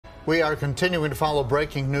We are continuing to follow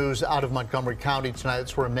breaking news out of Montgomery County tonight.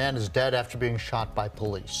 It's where a man is dead after being shot by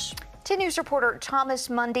police. 10 News reporter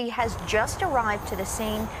Thomas Mundy has just arrived to the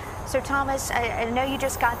scene. So Thomas, I know you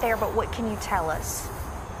just got there, but what can you tell us?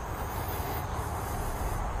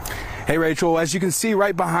 Hey Rachel, as you can see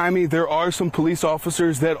right behind me, there are some police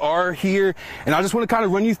officers that are here, and I just want to kind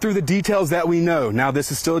of run you through the details that we know. Now,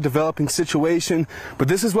 this is still a developing situation, but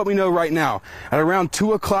this is what we know right now. At around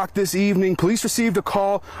 2 o'clock this evening, police received a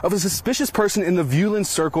call of a suspicious person in the Viewland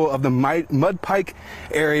Circle of the Mud Pike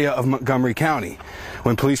area of Montgomery County.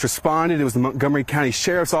 When police responded, it was the Montgomery County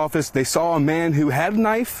Sheriff's Office. They saw a man who had a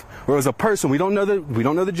knife, or it was a person. We don't know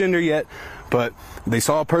the gender yet, but they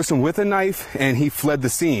saw a person with a knife, and he fled the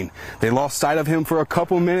scene. They lost sight of him for a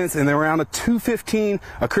couple minutes, and then around at 2:15,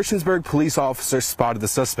 a Christiansburg police officer spotted the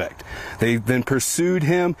suspect. They then pursued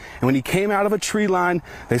him, and when he came out of a tree line,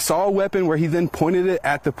 they saw a weapon where he then pointed it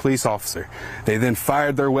at the police officer. They then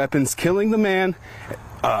fired their weapons, killing the man.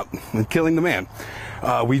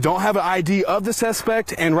 We don't have an ID of the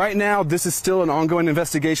suspect, and right now this is still an ongoing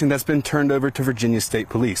investigation that's been turned over to Virginia State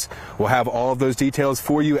Police. We'll have all of those details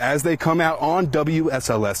for you as they come out on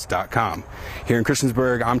WSLS.com. Here in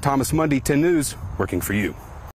Christiansburg, I'm Thomas Mundy, 10 News, working for you.